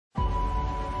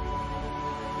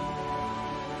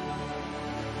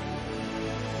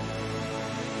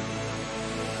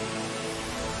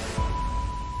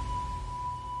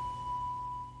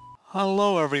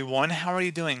Hello everyone, how are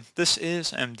you doing? This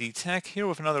is MD Tech here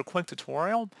with another quick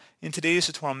tutorial. In today's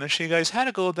tutorial, I'm going to show you guys how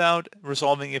to go about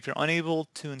resolving if you're unable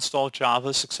to install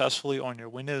Java successfully on your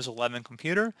Windows 11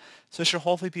 computer. So this should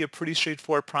hopefully be a pretty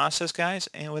straightforward process, guys,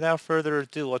 and without further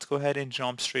ado, let's go ahead and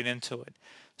jump straight into it.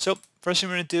 So first thing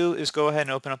we're going to do is go ahead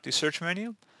and open up the search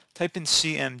menu, type in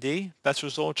CMD, best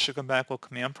result should come back with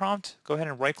command prompt. Go ahead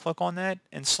and right click on that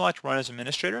and select Run as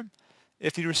Administrator.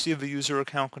 If you receive a user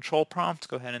account control prompt,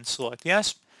 go ahead and select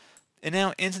yes. And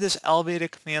now into this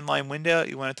elevated command line window,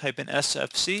 you want to type in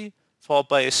SFC followed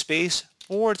by a space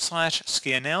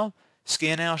 /scannow.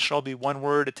 Scannow shall be one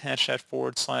word attached at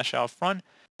 / out front.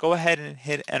 Go ahead and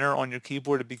hit enter on your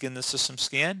keyboard to begin the system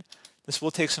scan. This will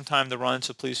take some time to run,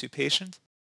 so please be patient.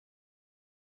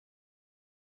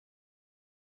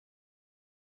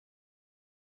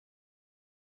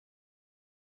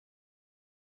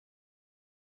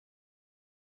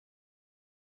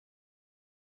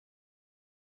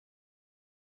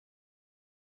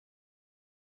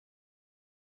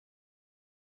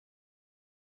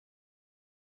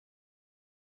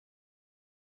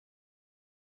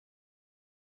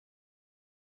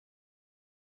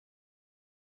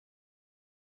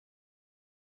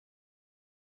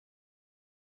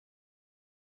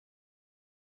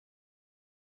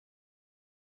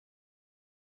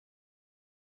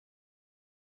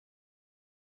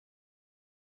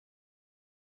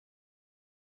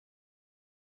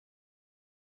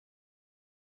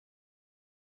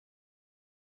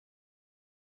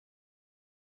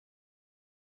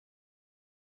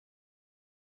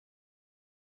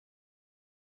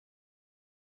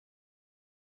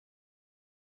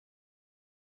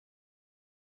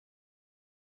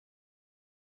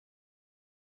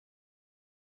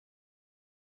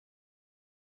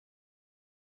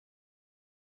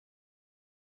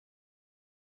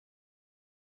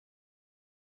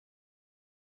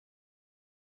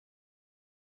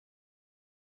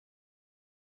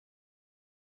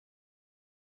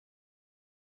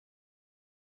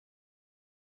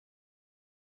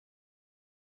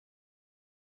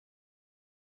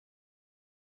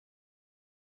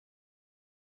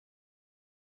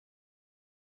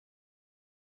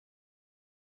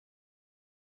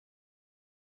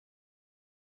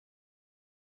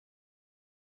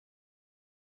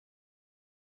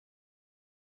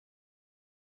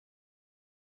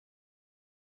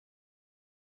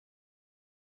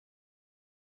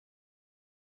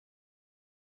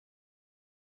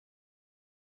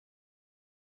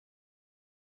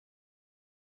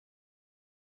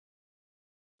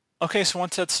 Okay, so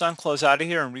once that's done, close out of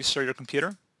here and restart your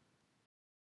computer.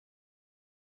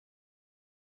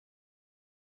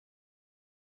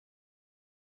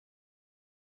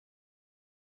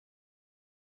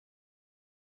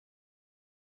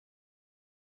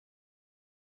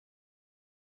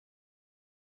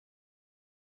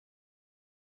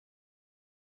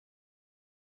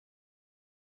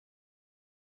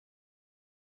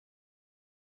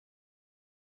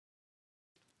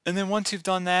 And then once you've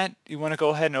done that, you want to go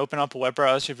ahead and open up a web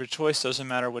browser of your choice. Doesn't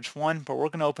matter which one, but we're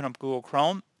going to open up Google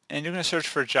Chrome, and you're going to search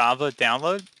for Java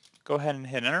download. Go ahead and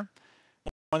hit enter.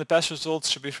 One of the best results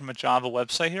should be from a Java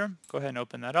website here. Go ahead and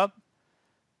open that up.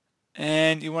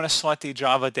 And you want to select the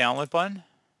Java download button.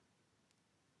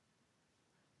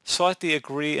 Select the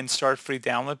agree and start free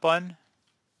download button.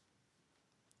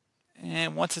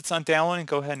 And once it's done downloading,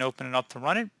 go ahead and open it up to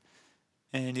run it.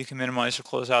 And you can minimize or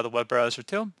close out of the web browser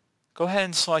too. Go ahead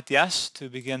and select yes to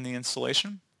begin the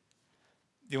installation.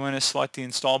 You want to select the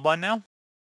install button now.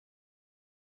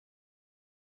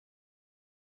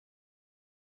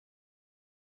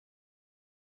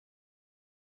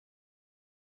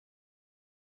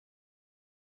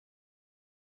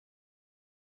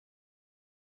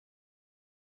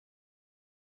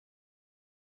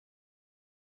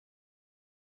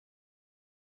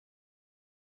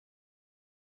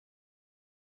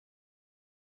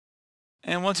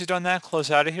 And once you've done that, close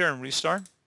out of here and restart.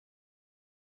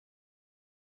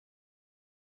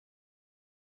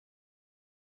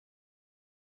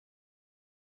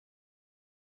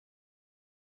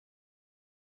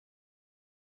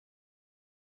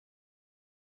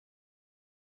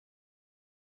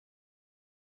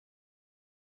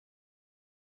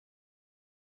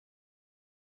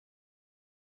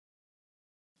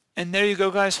 And there you go,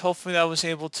 guys. Hopefully that was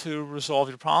able to resolve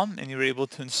your problem and you were able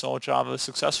to install Java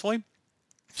successfully.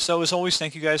 So as always,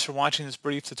 thank you guys for watching this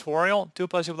brief tutorial. Do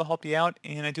hope I was able to help you out,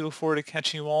 and I do look forward to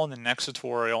catching you all in the next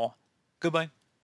tutorial. Goodbye.